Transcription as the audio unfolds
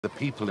the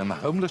people in the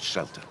homeless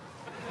shelter.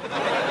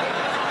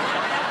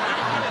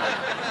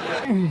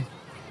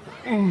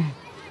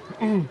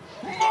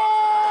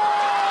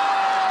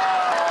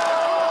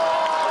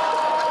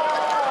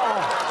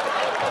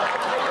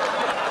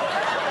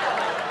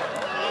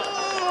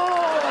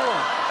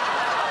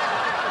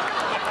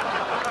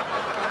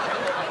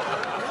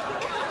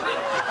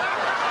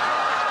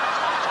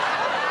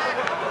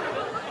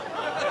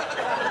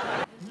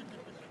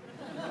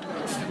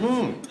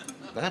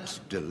 That's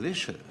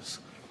delicious.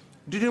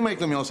 Did you make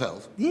them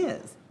yourself?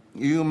 Yes.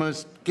 You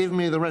must give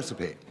me the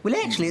recipe. Well,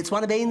 actually, it's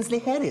one of Ainsley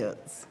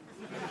Harriot's.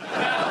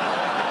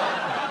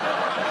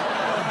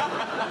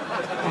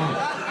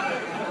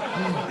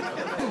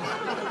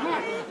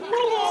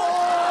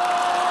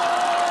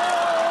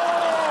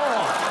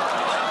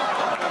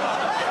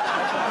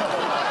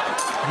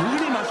 You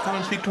really must come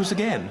and speak to us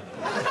again.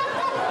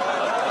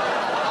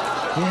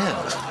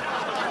 Yes.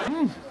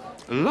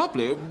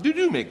 Lovely. Did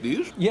you make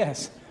these?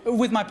 Yes,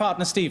 with my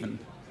partner, Stephen.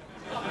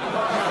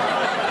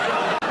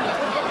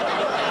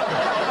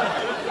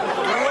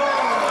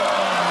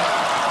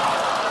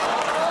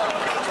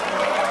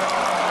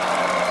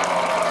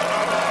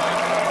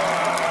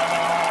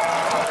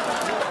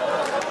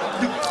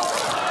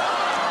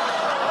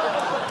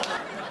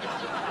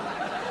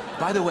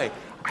 By the way,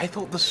 I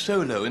thought the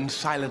solo in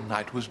Silent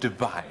Night was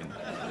divine.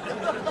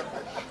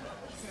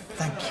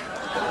 Thank you.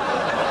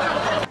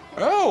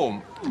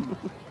 Oh,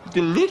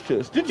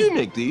 delicious. Did you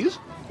make these?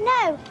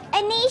 No,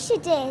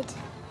 Anisha did.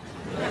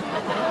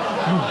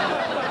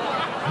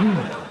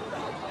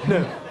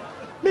 No.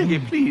 Maggie,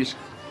 please.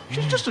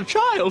 She's just a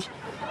child.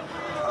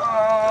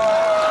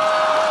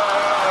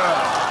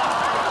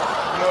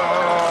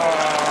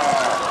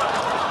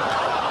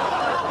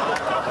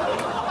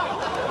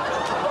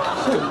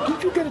 So,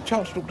 did you get a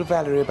chance to talk to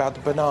Valerie about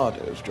the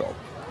Bernardo's job?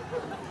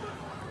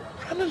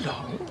 Run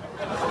along.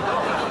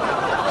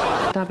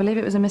 I believe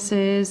it was a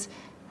Mrs.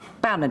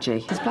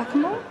 Banerjee. Is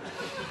Blackamoor?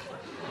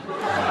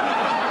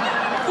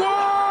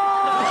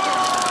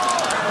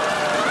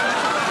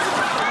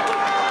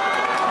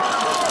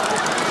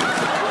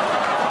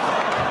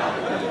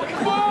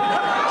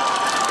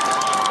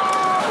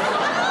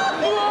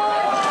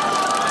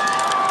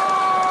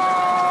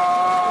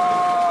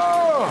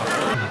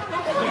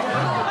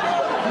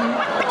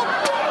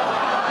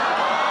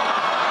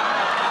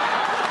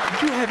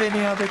 Do you have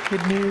any other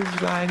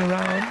kidneys lying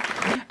around?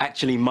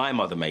 Actually, my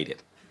mother made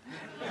it.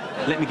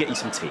 Let me get you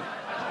some tea.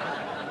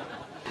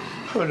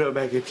 Oh, no,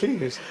 Maggie,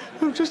 please.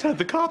 I've just had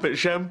the carpet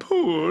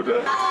shampooed.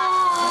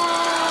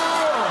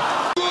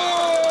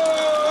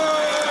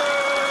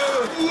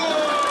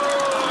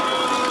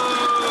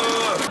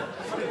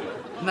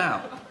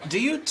 Now, do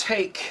you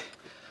take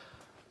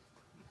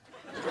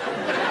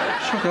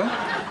sugar?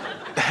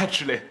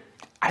 Actually,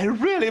 I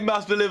really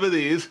must deliver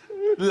these.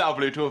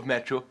 Lovely to have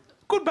met you.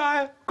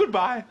 Goodbye.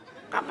 Goodbye.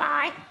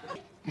 Bye-bye.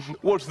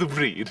 What's the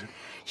breed?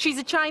 She's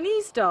a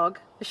Chinese dog,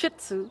 a Shih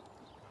Tzu.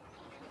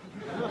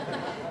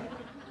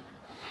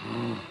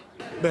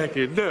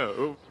 Maggie,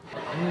 no.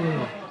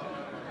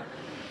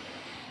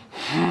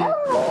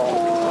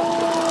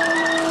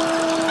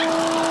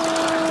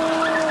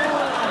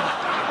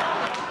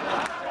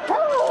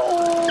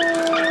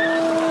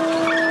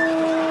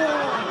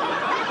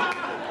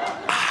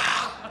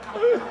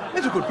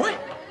 That's a good boy.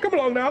 Come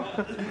along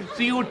now.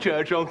 See you at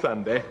church on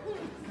Sunday.